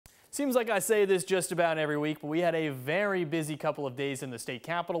Seems like I say this just about every week, but we had a very busy couple of days in the state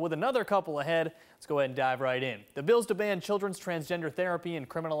capitol with another couple ahead. Let's go ahead and dive right in. The bills to ban children's transgender therapy and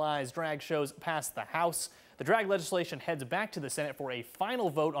criminalize drag shows passed the House. The drag legislation heads back to the Senate for a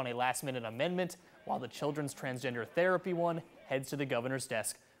final vote on a last-minute amendment, while the children's transgender therapy one heads to the governor's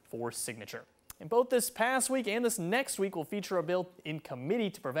desk for signature. And both this past week and this next week will feature a bill in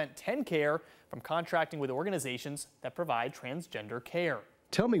committee to prevent TennCare from contracting with organizations that provide transgender care.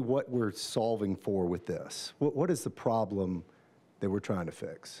 Tell me what we're solving for with this. What is the problem that we're trying to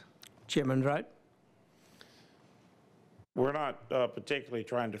fix? Chairman Wright. We're not particularly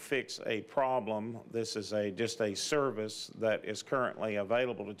trying to fix a problem. This is just a service that is currently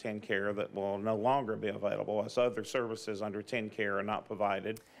available to TennCare that will no longer be available as other services under TennCare are not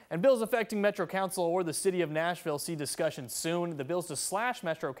provided. And bills affecting Metro Council or the city of Nashville see discussion soon. The bills to slash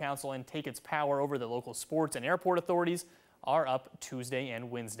Metro Council and take its power over the local sports and airport authorities are up Tuesday and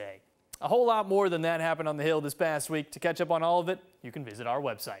Wednesday. A whole lot more than that happened on the Hill this past week. To catch up on all of it, you can visit our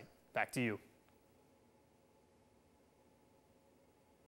website. Back to you.